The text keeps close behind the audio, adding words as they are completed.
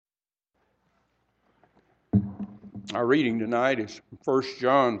Our reading tonight is 1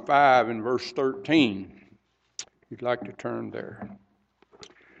 John 5 and verse 13. If you'd like to turn there.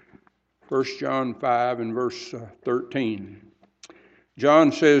 1 John 5 and verse 13.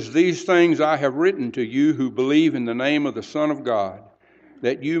 John says, "These things I have written to you who believe in the name of the Son of God,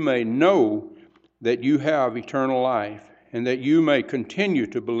 that you may know that you have eternal life, and that you may continue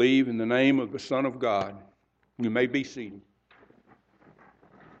to believe in the name of the Son of God." You may be seated.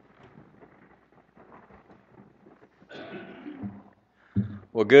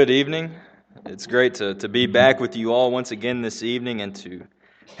 Well, good evening. It's great to be back with you all once again this evening and to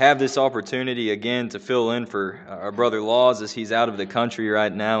have this opportunity again to fill in for our brother Laws as he's out of the country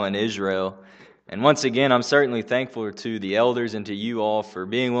right now in Israel. And once again, I'm certainly thankful to the elders and to you all for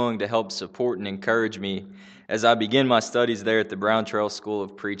being willing to help support and encourage me as I begin my studies there at the Brown Trail School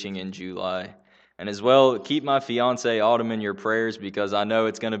of Preaching in July. And as well, keep my fiance Autumn in your prayers because I know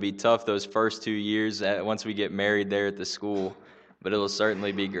it's going to be tough those first 2 years once we get married there at the school. But it'll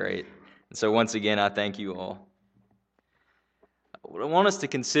certainly be great. And so once again, I thank you all. What I want us to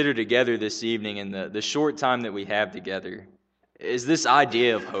consider together this evening in the short time that we have together is this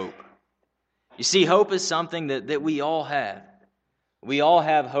idea of hope. You see, hope is something that we all have. We all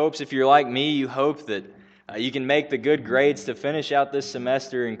have hopes. If you're like me, you hope that you can make the good grades to finish out this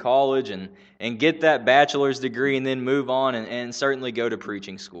semester in college and get that bachelor's degree and then move on and certainly go to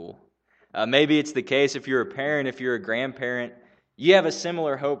preaching school. Maybe it's the case if you're a parent, if you're a grandparent, you have a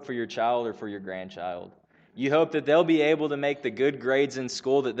similar hope for your child or for your grandchild. You hope that they'll be able to make the good grades in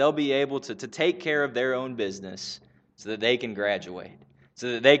school, that they'll be able to take care of their own business so that they can graduate,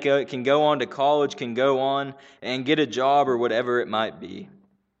 so that they can go on to college, can go on and get a job or whatever it might be.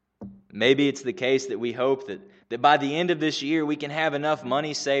 Maybe it's the case that we hope that by the end of this year we can have enough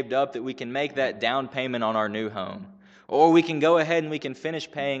money saved up that we can make that down payment on our new home. Or we can go ahead and we can finish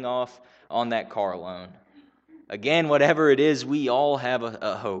paying off on that car loan. Again, whatever it is, we all have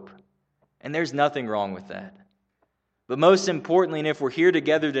a hope. And there's nothing wrong with that. But most importantly, and if we're here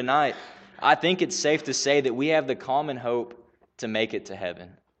together tonight, I think it's safe to say that we have the common hope to make it to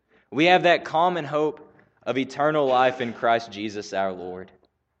heaven. We have that common hope of eternal life in Christ Jesus our Lord.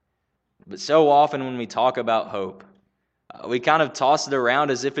 But so often when we talk about hope, we kind of toss it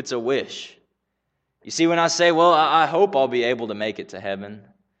around as if it's a wish. You see, when I say, well, I hope I'll be able to make it to heaven.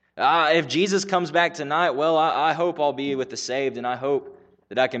 If Jesus comes back tonight, well, I hope I'll be with the saved, and I hope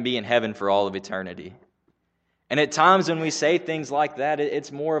that I can be in heaven for all of eternity. And at times when we say things like that,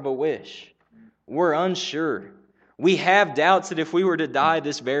 it's more of a wish. We're unsure. We have doubts that if we were to die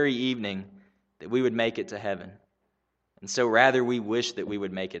this very evening, that we would make it to heaven. And so rather we wish that we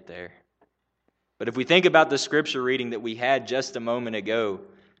would make it there. But if we think about the scripture reading that we had just a moment ago,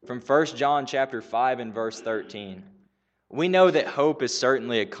 from 1 John chapter 5 and verse 13, we know that hope is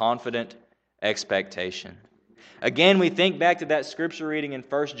certainly a confident expectation. Again, we think back to that scripture reading in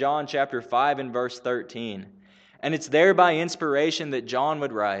 1 John chapter 5 and verse 13. And it's there by inspiration that John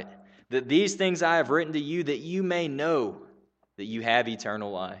would write, that these things I have written to you that you may know that you have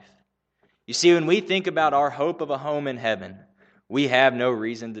eternal life. You see, when we think about our hope of a home in heaven, we have no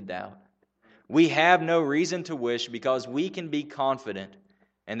reason to doubt. We have no reason to wish because we can be confident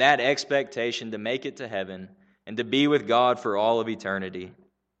in that expectation to make it to heaven and to be with God for all of eternity.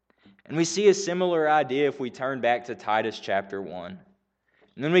 And we see a similar idea if we turn back to Titus chapter 1.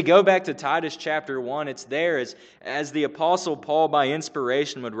 And when we go back to Titus chapter 1, it's there as the Apostle Paul by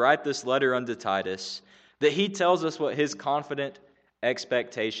inspiration would write this letter unto Titus, that he tells us what his confident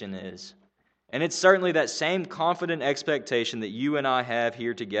expectation is. And it's certainly that same confident expectation that you and I have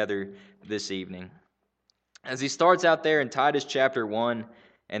here together this evening. As he starts out there in Titus chapter 1,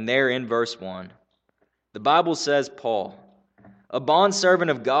 and there in verse 1, the Bible says, Paul, a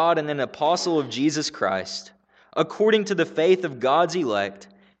bondservant of God and an apostle of Jesus Christ, according to the faith of God's elect,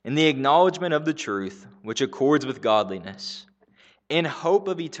 in the acknowledgement of the truth, which accords with godliness, in hope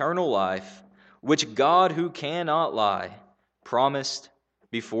of eternal life, which God, who cannot lie, promised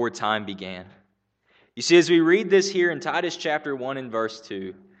before time began. You see, as we read this here in Titus chapter 1 and verse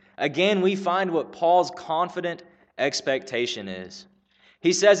 2, again we find what Paul's confident expectation is.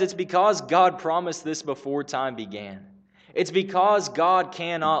 He says it's because God promised this before time began. It's because God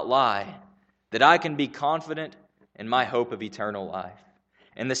cannot lie that I can be confident in my hope of eternal life.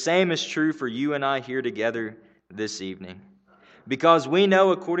 And the same is true for you and I here together this evening. Because we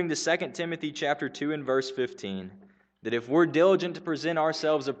know, according to 2 Timothy chapter 2 and verse 15, that if we're diligent to present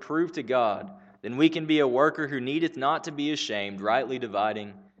ourselves approved to God, then we can be a worker who needeth not to be ashamed, rightly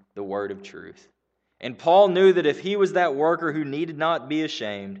dividing the word of truth. And Paul knew that if he was that worker who needed not be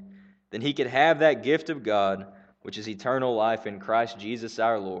ashamed, then he could have that gift of God, which is eternal life in Christ Jesus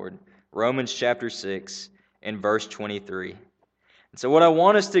our Lord. Romans chapter 6 in verse 23. And so what I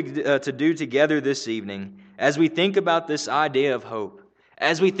want us to do together this evening, as we think about this idea of hope,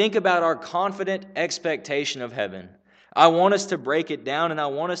 as we think about our confident expectation of heaven, I want us to break it down, and I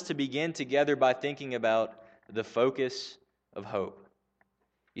want us to begin together by thinking about the focus of hope.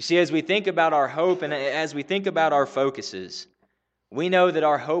 You see, as we think about our hope and as we think about our focuses, we know that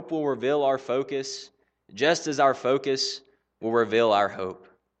our hope will reveal our focus, just as our focus will reveal our hope.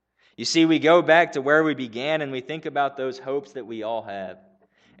 You see, we go back to where we began and we think about those hopes that we all have.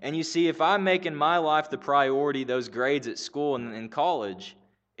 And you see, if I'm making my life the priority, those grades at school and in college,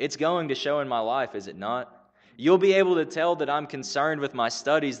 it's going to show in my life, is it not? You'll be able to tell that I'm concerned with my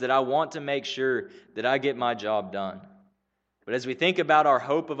studies, that I want to make sure that I get my job done. But as we think about our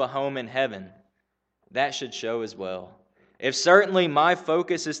hope of a home in heaven, that should show as well. If certainly my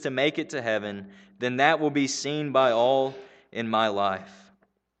focus is to make it to heaven, then that will be seen by all in my life.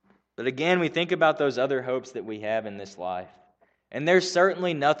 But again, we think about those other hopes that we have in this life. And there's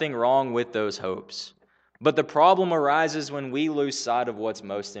certainly nothing wrong with those hopes. But the problem arises when we lose sight of what's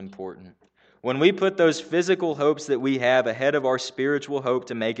most important. When we put those physical hopes that we have ahead of our spiritual hope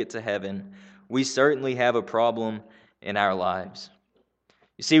to make it to heaven, we certainly have a problem in our lives.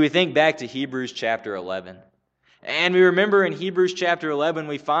 You see, we think back to Hebrews chapter 11. And we remember in Hebrews chapter 11,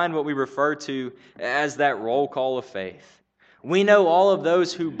 we find what we refer to as that roll call of faith. We know all of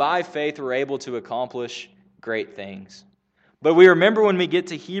those who by faith were able to accomplish great things. But we remember when we get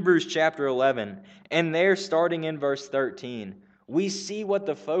to Hebrews chapter 11, and there starting in verse 13, we see what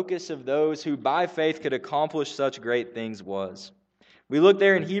the focus of those who by faith could accomplish such great things was. We look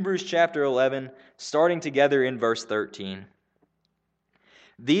there in Hebrews chapter 11, starting together in verse 13.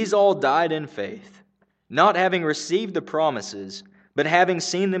 These all died in faith, not having received the promises, but having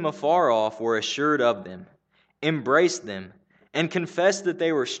seen them afar off, were assured of them, embraced them, and confessed that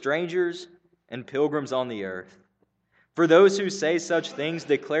they were strangers and pilgrims on the earth. For those who say such things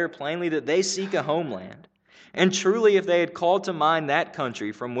declare plainly that they seek a homeland. And truly, if they had called to mind that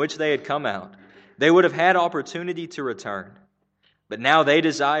country from which they had come out, they would have had opportunity to return. But now they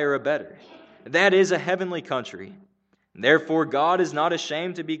desire a better, that is, a heavenly country. Therefore God is not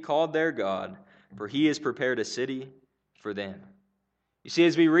ashamed to be called their God, for He has prepared a city for them. You see,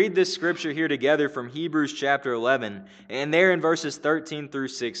 as we read this scripture here together from Hebrews chapter 11, and there in verses 13 through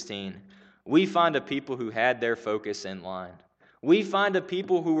 16, we find a people who had their focus in line. We find a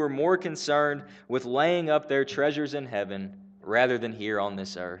people who were more concerned with laying up their treasures in heaven rather than here on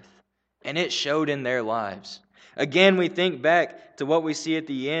this earth. And it showed in their lives. Again, we think back to what we see at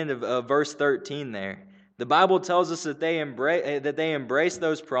the end of verse 13 there. The Bible tells us that they embraced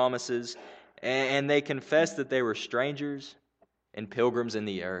those promises and they confessed that they were strangers and pilgrims in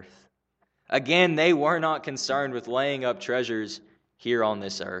the earth. Again, they were not concerned with laying up treasures here on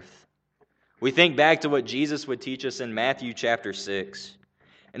this earth. We think back to what Jesus would teach us in Matthew chapter 6.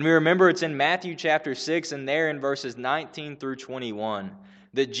 And we remember it's in Matthew chapter 6 and there in verses 19 through 21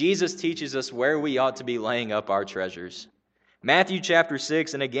 that Jesus teaches us where we ought to be laying up our treasures. Matthew chapter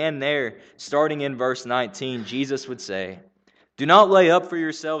 6, and again there, starting in verse 19, Jesus would say, "Do not lay up for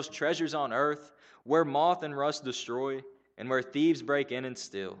yourselves treasures on earth, where moth and rust destroy, and where thieves break in and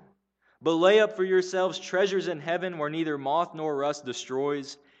steal. But lay up for yourselves treasures in heaven, where neither moth nor rust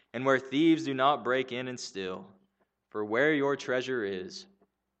destroys, and where thieves do not break in and steal. For where your treasure is,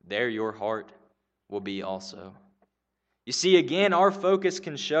 there your heart will be also." You see, again, our focus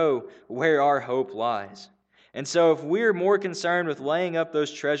can show where our hope lies. And so if we're more concerned with laying up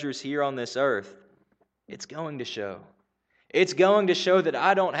those treasures here on this earth, it's going to show. It's going to show that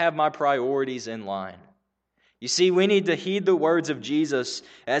I don't have my priorities in line. You see, we need to heed the words of Jesus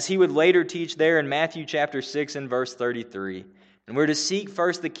as He would later teach there in Matthew chapter 6 and verse 33. And we're to seek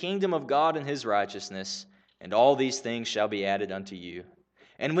first the kingdom of God and His righteousness, and all these things shall be added unto you.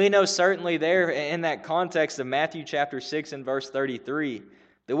 And we know certainly there in that context of Matthew chapter 6 and verse 33,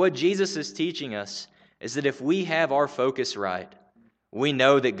 that what Jesus is teaching us is that if we have our focus right, we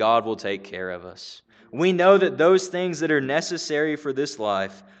know that God will take care of us. We know that those things that are necessary for this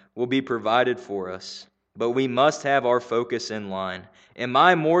life will be provided for us. But we must have our focus in line. Am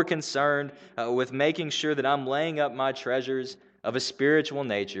I more concerned with making sure that I'm laying up my treasures of a spiritual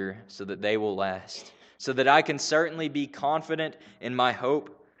nature so that they will last, so that I can certainly be confident in my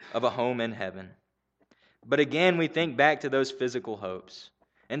hope of a home in heaven? But again, we think back to those physical hopes.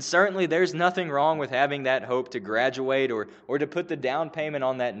 And certainly there's nothing wrong with having that hope to graduate or to put the down payment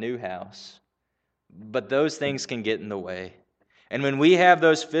on that new house. But those things can get in the way. And when we have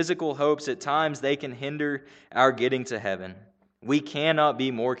those physical hopes, at times they can hinder our getting to heaven. We cannot be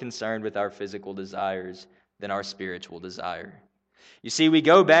more concerned with our physical desires than our spiritual desire. You see, we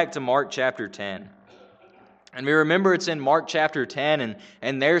go back to Mark chapter 10. And we remember it's in Mark chapter 10,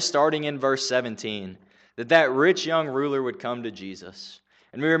 and there starting in verse 17, that rich young ruler would come to Jesus.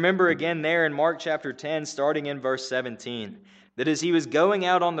 And we remember again there in Mark chapter 10, starting in verse 17, that as he was going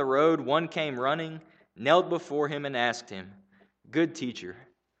out on the road, one came running, knelt before him, and asked him, "Good teacher,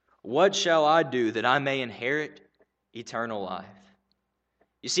 what shall I do that I may inherit eternal life?"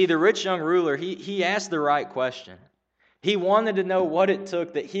 You see, the rich young ruler, he asked the right question. He wanted to know what it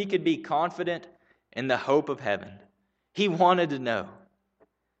took that he could be confident in the hope of heaven. He wanted to know.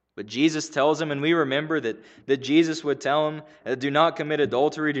 But Jesus tells him, and we remember that Jesus would tell him, do not commit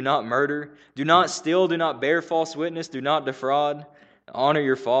adultery, do not murder, do not steal, do not bear false witness, do not defraud, honor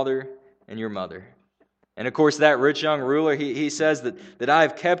your father and your mother. And of course, that rich young ruler, he says that I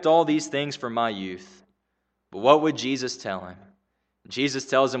have kept all these things from my youth. But what would Jesus tell him? Jesus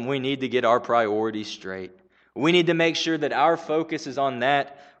tells him we need to get our priorities straight. We need to make sure that our focus is on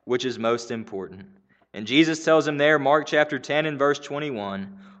that which is most important. And Jesus tells him there, Mark chapter 10 and verse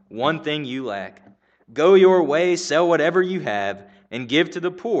 21, one thing you lack. Go your way, sell whatever you have, and give to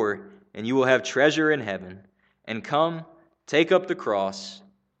the poor, and you will have treasure in heaven. And come, take up the cross,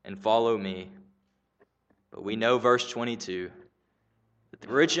 and follow me. But we know verse 22, that the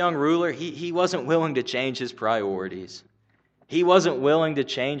rich young ruler, he wasn't willing to change his priorities. He wasn't willing to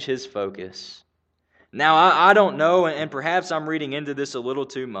change his focus. Now, I don't know, and perhaps I'm reading into this a little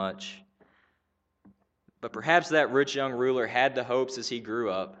too much, but perhaps that rich young ruler had the hopes as he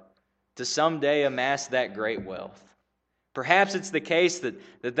grew up to someday amass that great wealth. Perhaps it's the case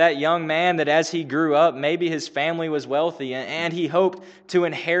that young man, that as he grew up, maybe his family was wealthy and he hoped to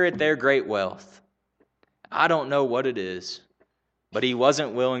inherit their great wealth. I don't know what it is, but he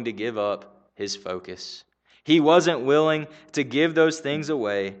wasn't willing to give up his focus. He wasn't willing to give those things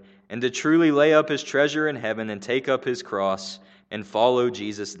away and to truly lay up his treasure in heaven and take up his cross and follow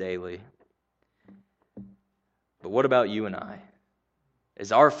Jesus daily. But what about you and I?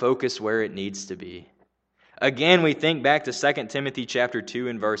 Is our focus where it needs to be? Again, we think back to 2 Timothy chapter 2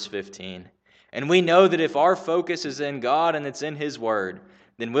 and verse 15. And we know that if our focus is in God and it's in His Word,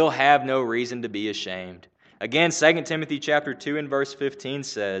 then we'll have no reason to be ashamed. Again, 2 Timothy chapter 2 and verse 15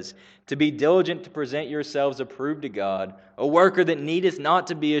 says, to be diligent to present yourselves approved to God, a worker that needeth not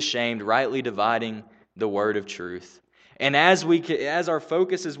to be ashamed, rightly dividing the word of truth. And as our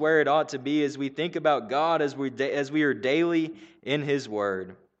focus is where it ought to be, as we think about God, as we are daily in His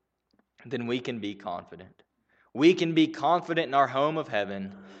Word, then we can be confident. We can be confident in our home of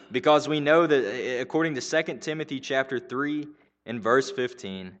heaven because we know that according to 2 Timothy chapter 3 and verse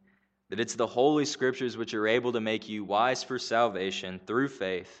 15, that it's the Holy Scriptures which are able to make you wise for salvation through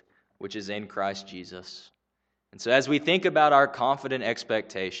faith, which is in Christ Jesus. And so as we think about our confident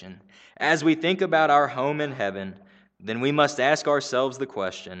expectation, as we think about our home in heaven, then we must ask ourselves the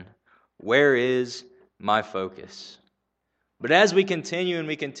question, where is my focus? But as we continue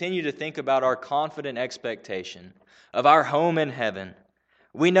to think about our confident expectation of our home in heaven,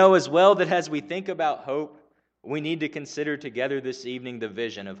 we know as well that as we think about hope, we need to consider together this evening the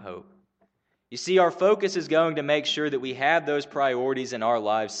vision of hope. You see, our focus is going to make sure that we have those priorities in our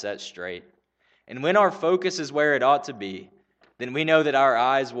lives set straight. And when our focus is where it ought to be, then we know that our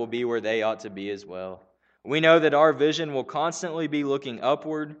eyes will be where they ought to be as well. We know that our vision will constantly be looking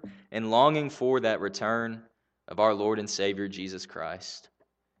upward and longing for that return of our Lord and Savior Jesus Christ.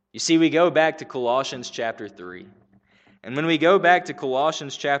 You see, we go back to Colossians chapter 3. And when we go back to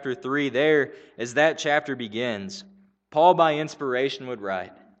Colossians chapter 3, there, as that chapter begins, Paul by inspiration would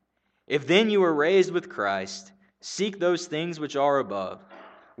write, if then you were raised with Christ, seek those things which are above,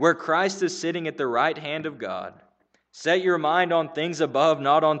 where Christ is sitting at the right hand of God. Set your mind on things above,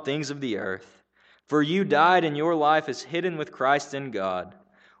 not on things of the earth. For you died, and your life is hidden with Christ in God.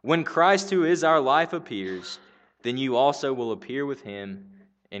 When Christ, who is our life, appears, then you also will appear with Him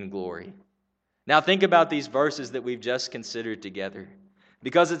in glory. Now think about these verses that we've just considered together.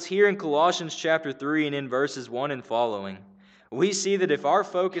 Because it's here in Colossians chapter 3 and in verses 1 and following, we see that if our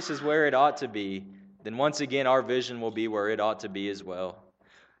focus is where it ought to be, then once again our vision will be where it ought to be as well.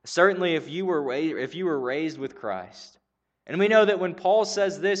 Certainly if you were raised with Christ, and we know that when Paul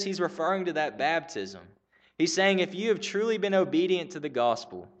says this, he's referring to that baptism. He's saying if you have truly been obedient to the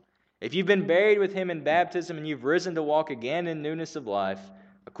gospel, if you've been buried with Him in baptism and you've risen to walk again in newness of life,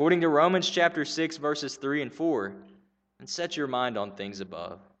 according to Romans chapter 6, verses 3 and 4, then set your mind on things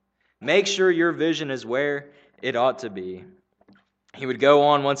above. Make sure your vision is where it ought to be. He would go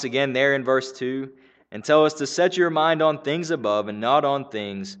on once again there in verse 2 and tell us to set your mind on things above and not on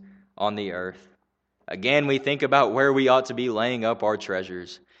things on the earth. Again, we think about where we ought to be laying up our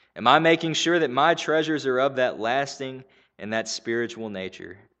treasures. Am I making sure that my treasures are of that lasting and that spiritual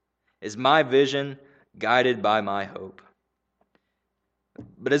nature? Is my vision guided by my hope.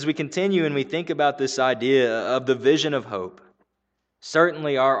 But as we continue and we think about this idea of the vision of hope,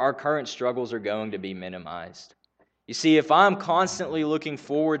 certainly our current struggles are going to be minimized. You see, if I'm constantly looking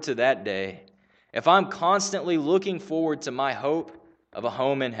forward to that day, if I'm constantly looking forward to my hope of a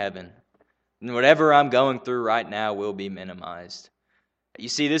home in heaven, then whatever I'm going through right now will be minimized. You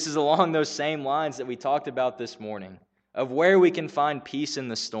see, this is along those same lines that we talked about this morning, of where we can find peace in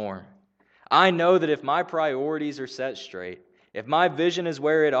the storm. I know that if my priorities are set straight, if my vision is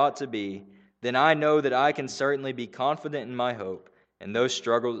where it ought to be, then I know that I can certainly be confident in my hope, and those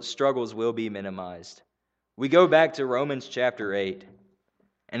struggles will be minimized. We go back to Romans chapter 8,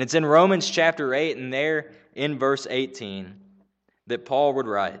 and it's in Romans chapter 8 and there in verse 18 that Paul would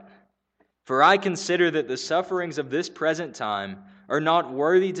write, "For I consider that the sufferings of this present time are not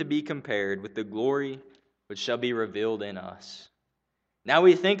worthy to be compared with the glory which shall be revealed in us." Now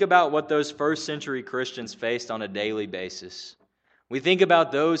we think about what those first century Christians faced on a daily basis. We think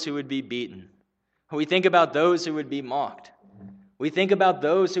about those who would be beaten. We think about those who would be mocked. We think about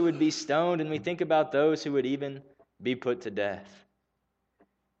those who would be stoned, and we think about those who would even be put to death.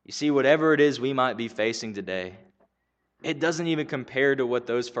 You see, whatever it is we might be facing today, it doesn't even compare to what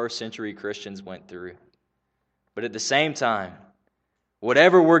those first century Christians went through. But at the same time,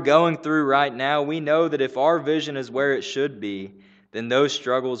 whatever we're going through right now, we know that if our vision is where it should be, then those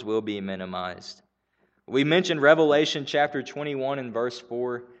struggles will be minimized. We mentioned Revelation chapter 21 and verse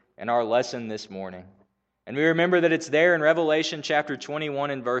 4 in our lesson this morning. And we remember that it's there in Revelation chapter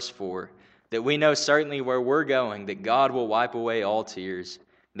 21 and verse 4 that we know certainly where we're going, that God will wipe away all tears.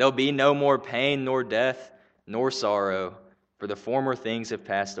 There'll be no more pain, nor death, nor sorrow, for the former things have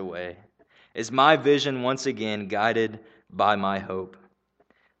passed away. Is my vision once again guided by my hope?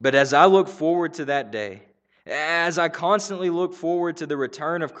 But as I look forward to that day, as I constantly look forward to the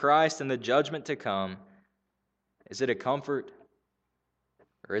return of Christ and the judgment to come, is it a comfort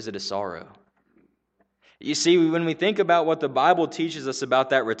or is it a sorrow? You see, when we think about what the Bible teaches us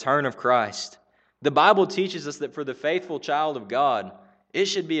about that return of Christ, the Bible teaches us that for the faithful child of God, it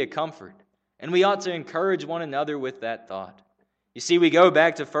should be a comfort. And we ought to encourage one another with that thought. You see, we go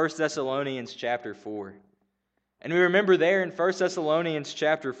back to 1 Thessalonians chapter 4. And we remember there in 1 Thessalonians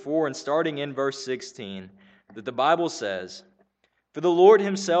chapter 4 and starting in verse 16, that the Bible says, "For the Lord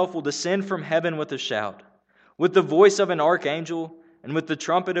himself will descend from heaven with a shout, with the voice of an archangel, and with the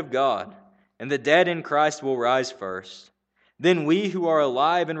trumpet of God, and the dead in Christ will rise first. Then we who are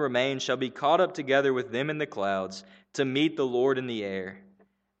alive and remain shall be caught up together with them in the clouds to meet the Lord in the air,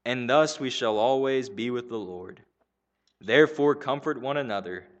 and thus we shall always be with the Lord. Therefore comfort one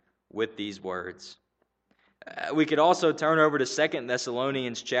another with these words." We could also turn over to 2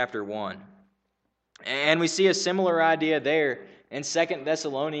 Thessalonians chapter 1. And we see a similar idea there in 2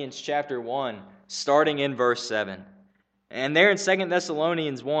 Thessalonians chapter 1, starting in verse 7. And there in 2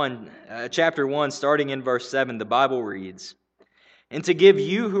 Thessalonians chapter 1, starting in verse 7, the Bible reads, "And to give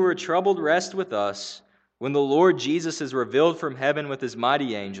you who are troubled rest with us, when the Lord Jesus is revealed from heaven with his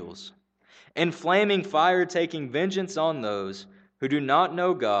mighty angels, in flaming fire taking vengeance on those who do not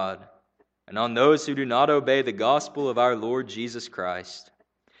know God, and on those who do not obey the gospel of our Lord Jesus Christ.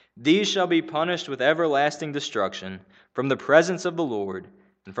 These shall be punished with everlasting destruction from the presence of the Lord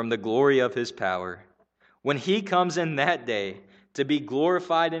and from the glory of his power, when he comes in that day to be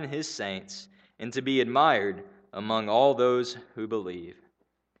glorified in his saints and to be admired among all those who believe."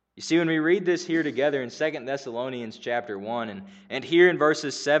 You see, when we read this here together in 2 Thessalonians chapter 1 and here in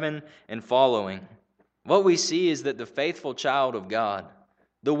verses 7 and following, what we see is that the faithful child of God,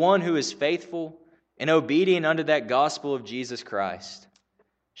 the one who is faithful and obedient unto that gospel of Jesus Christ,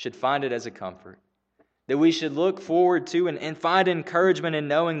 should find it as a comfort. That we should look forward to and find encouragement in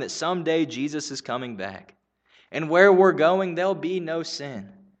knowing that someday Jesus is coming back. And where we're going, there'll be no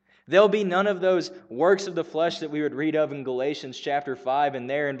sin. There'll be none of those works of the flesh that we would read of in Galatians chapter 5 and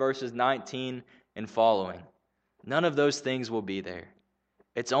there in verses 19 and following. None of those things will be there.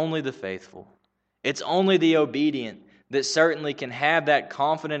 It's only the faithful. It's only the obedient that certainly can have that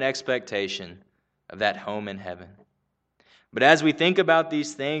confident expectation of that home in heaven. But as we think about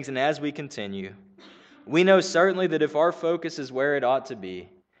these things and as we continue, we know certainly that if our focus is where it ought to be,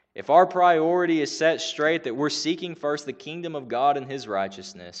 if our priority is set straight, that we're seeking first the kingdom of God and his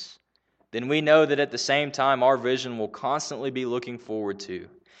righteousness, then we know that at the same time our vision will constantly be looking forward to,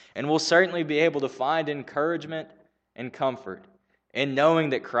 and we'll certainly be able to find encouragement and comfort in knowing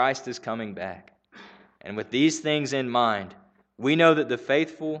that Christ is coming back. And with these things in mind, we know that the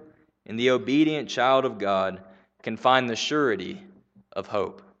faithful and the obedient child of God can find the surety of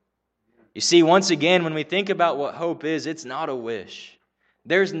hope. You see, once again, when we think about what hope is, it's not a wish.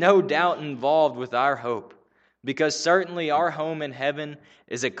 There's no doubt involved with our hope, because certainly our home in heaven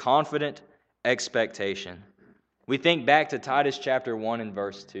is a confident expectation. We think back to Titus chapter 1 and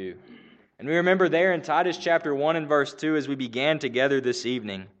verse 2. And we remember there in Titus chapter 1 and verse 2, as we began together this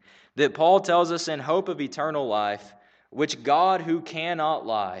evening, that Paul tells us in hope of eternal life, which God, who cannot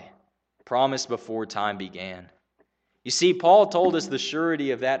lie, promised before time began. You see, Paul told us the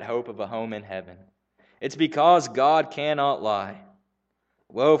surety of that hope of a home in heaven. It's because God cannot lie.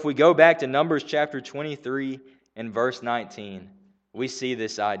 Well, if we go back to Numbers chapter 23 and verse 19, we see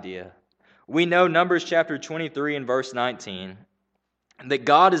this idea. We know Numbers chapter 23 and verse 19, that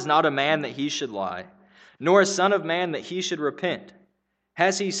God is not a man that he should lie, nor a son of man that he should repent.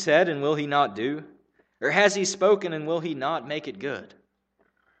 Has he said, and will he not do? Or has he spoken, and will he not make it good?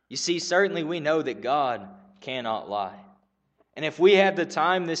 You see, certainly we know that God cannot lie. And if we had the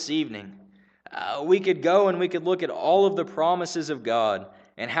time this evening, we could go and we could look at all of the promises of God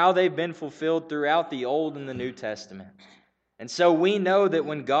and how they've been fulfilled throughout the Old and the New Testament. And so we know that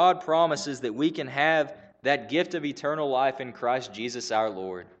when God promises that we can have that gift of eternal life in Christ Jesus our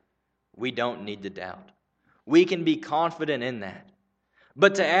Lord, we don't need to doubt. We can be confident in that.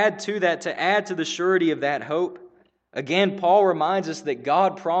 But to add to that, to add to the surety of that hope, again, Paul reminds us that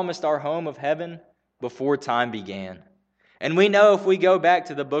God promised our home of heaven before time began. And we know if we go back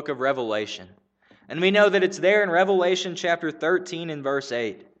to the book of Revelation, and we know that it's there in Revelation chapter 13 and verse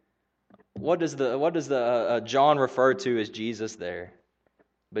 8. What does John refer to as Jesus there?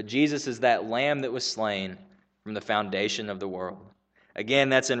 But Jesus is that lamb that was slain from the foundation of the world. Again,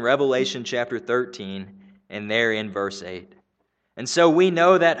 that's in Revelation chapter 13 and there in verse 8. And so we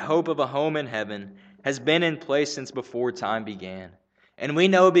know that hope of a home in heaven has been in place since before time began. And we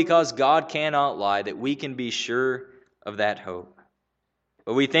know because God cannot lie that we can be sure of that hope.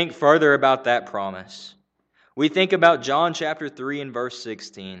 But we think further about that promise. We think about John chapter 3 and verse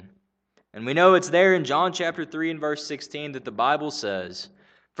 16. And we know it's there in John chapter 3 and verse 16 that the Bible says,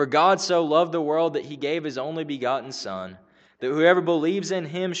 "For God so loved the world that he gave his only begotten Son, that whoever believes in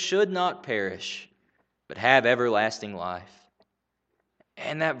him should not perish, but have everlasting life."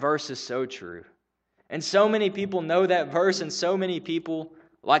 And that verse is so true. And so many people know that verse, and so many people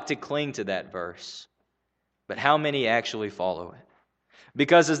like to cling to that verse. But how many actually follow it?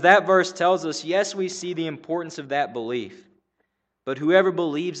 Because as that verse tells us, yes, we see the importance of that belief, but whoever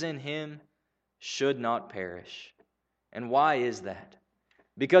believes in him should not perish. And why is that?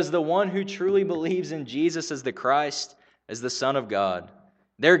 Because the one who truly believes in Jesus as the Christ, as the Son of God,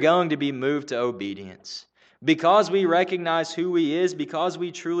 they're going to be moved to obedience. Because we recognize who he is, because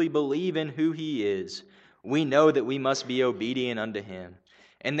we truly believe in who he is, we know that we must be obedient unto him.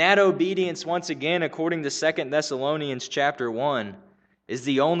 And that obedience, once again, according to 2 Thessalonians chapter 1, is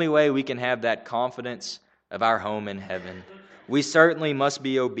the only way we can have that confidence of our home in heaven. We certainly must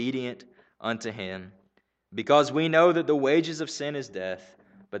be obedient unto him, because we know that the wages of sin is death,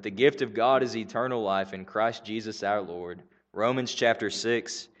 but the gift of God is eternal life in Christ Jesus our Lord. Romans chapter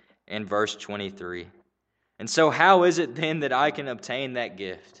 6 and verse 23. And so how is it then that I can obtain that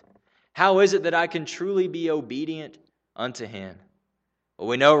gift? How is it that I can truly be obedient unto him? Well,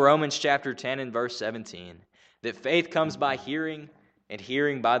 we know Romans chapter 10 and verse 17, that faith comes by hearing, and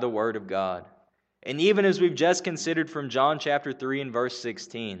hearing by the word of God. And even as we've just considered from John chapter 3 and verse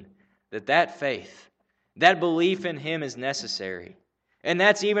 16, that faith, that belief in him is necessary. And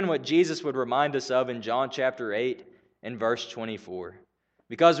that's even what Jesus would remind us of in John chapter 8 and verse 24.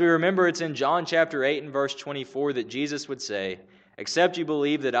 Because we remember it's in John chapter 8 and verse 24 that Jesus would say, "Except you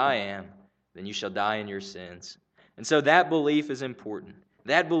believe that I am, then you shall die in your sins." And so that belief is important.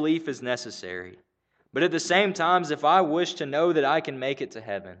 That belief is necessary. But at the same time, if I wish to know that I can make it to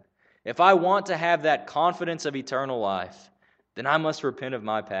heaven, if I want to have that confidence of eternal life, then I must repent of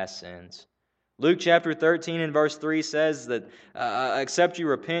my past sins. Luke chapter 13 and verse 3 says that except you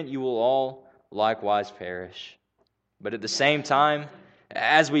repent, you will all likewise perish. But at the same time,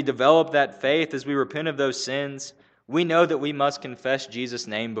 as we develop that faith, as we repent of those sins, we know that we must confess Jesus'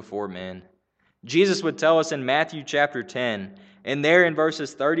 name before men. Jesus would tell us in Matthew chapter 10, and there in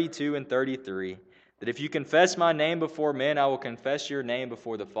verses 32 and 33, that if you confess my name before men, I will confess your name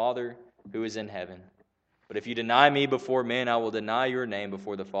before the Father who is in heaven. But if you deny me before men, I will deny your name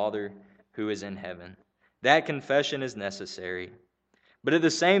before the Father who is in heaven. That confession is necessary. But at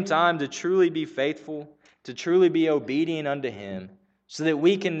the same time, to truly be faithful, to truly be obedient unto him, so that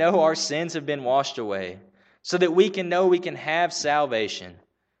we can know our sins have been washed away, so that we can know we can have salvation,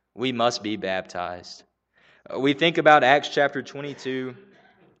 we must be baptized. We think about Acts chapter 22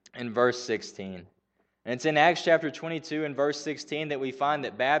 and verse 16. And it's in Acts chapter 22 and verse 16 that we find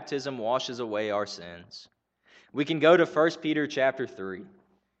that baptism washes away our sins. We can go to 1 Peter chapter 3.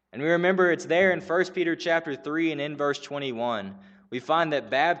 And we remember it's there in 1 Peter chapter 3 and in verse 21, we find that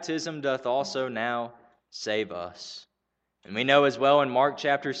baptism doth also now save us. And we know as well in Mark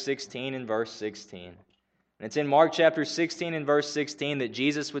chapter 16 and verse 16. And it's in Mark chapter 16 and verse 16 that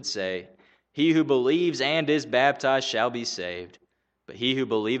Jesus would say, "He who believes and is baptized shall be saved, but he who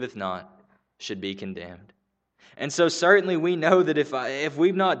believeth not should be condemned." And so certainly we know that if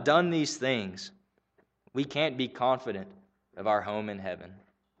we've not done these things, we can't be confident of our home in heaven.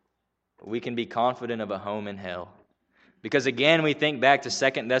 But we can be confident of a home in hell. Because again, we think back to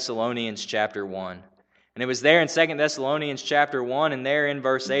 2 Thessalonians chapter 1. And it was there in 2 Thessalonians chapter 1 and there in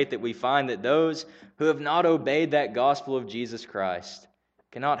verse 8 that we find that those who have not obeyed that gospel of Jesus Christ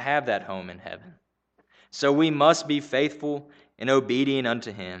cannot have that home in heaven. So we must be faithful and obedient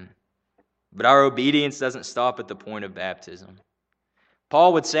unto Him. But our obedience doesn't stop at the point of baptism.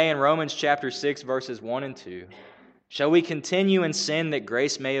 Paul would say in Romans chapter 6 verses 1 and 2, "Shall we continue in sin that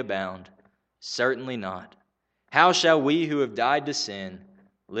grace may abound? Certainly not. How shall we who have died to sin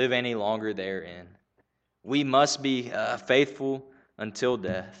live any longer therein?" We must be faithful until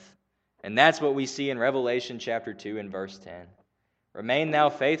death. And that's what we see in Revelation chapter 2 and verse 10. "Remain thou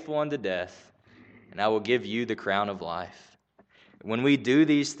faithful unto death, and I will give you the crown of life." When we do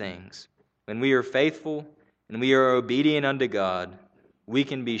these things, when we are faithful and we are obedient unto God, we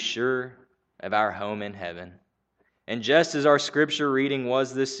can be sure of our home in heaven. And just as our scripture reading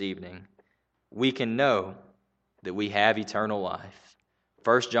was this evening, we can know that we have eternal life.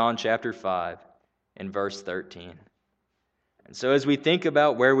 1 John chapter 5 and verse 13. And so as we think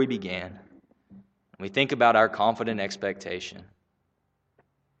about where we began, we think about our confident expectation.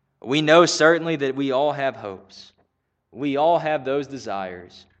 We know certainly that we all have hopes. We all have those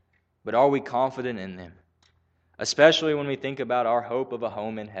desires, but are we confident in them? Especially when we think about our hope of a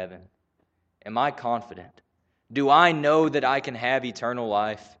home in heaven. Am I confident? Do I know that I can have eternal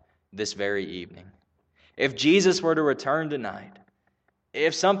life this very evening? If Jesus were to return tonight,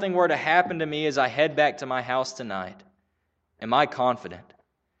 if something were to happen to me as I head back to my house tonight, am I confident?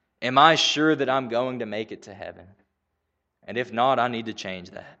 Am I sure that I'm going to make it to heaven? And if not, I need to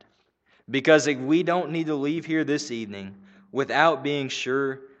change that. Because we don't need to leave here this evening without being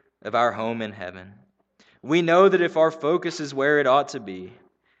sure of our home in heaven. We know that if our focus is where it ought to be,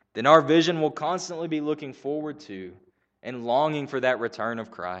 then our vision will constantly be looking forward to and longing for that return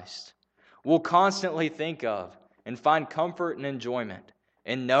of Christ. We'll constantly think of and find comfort and enjoyment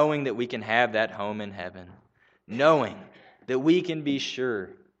in knowing that we can have that home in heaven, knowing that we can be sure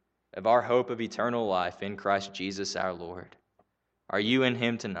of our hope of eternal life in Christ Jesus our Lord. Are you in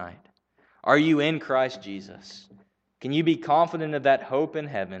Him tonight? Are you in Christ Jesus? Can you be confident of that hope in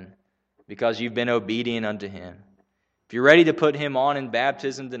heaven because you've been obedient unto Him? If you're ready to put Him on in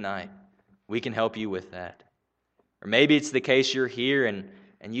baptism tonight, we can help you with that. Or maybe it's the case you're here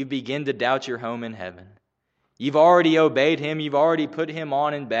and you begin to doubt your home in heaven. You've already obeyed Him, you've already put Him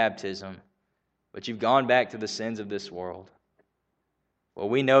on in baptism, but you've gone back to the sins of this world. Well,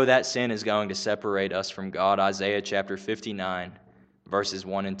 we know that sin is going to separate us from God, Isaiah chapter 59, verses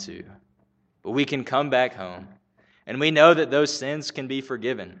 1 and 2. But we can come back home, and we know that those sins can be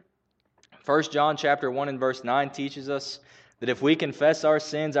forgiven. 1 John chapter 1 and verse 9 teaches us that if we confess our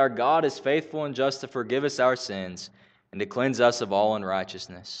sins, our God is faithful and just to forgive us our sins and to cleanse us of all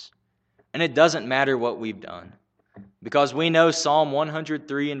unrighteousness. And it doesn't matter what we've done, because we know Psalm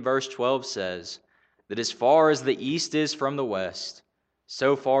 103 and verse 12 says that as far as the east is from the west,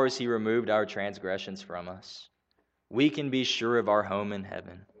 so far as He removed our transgressions from us. We can be sure of our home in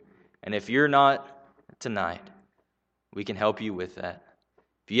heaven. And if you're not tonight, we can help you with that.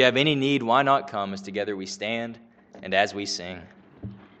 If you have any need, why not come as together we stand and as we sing.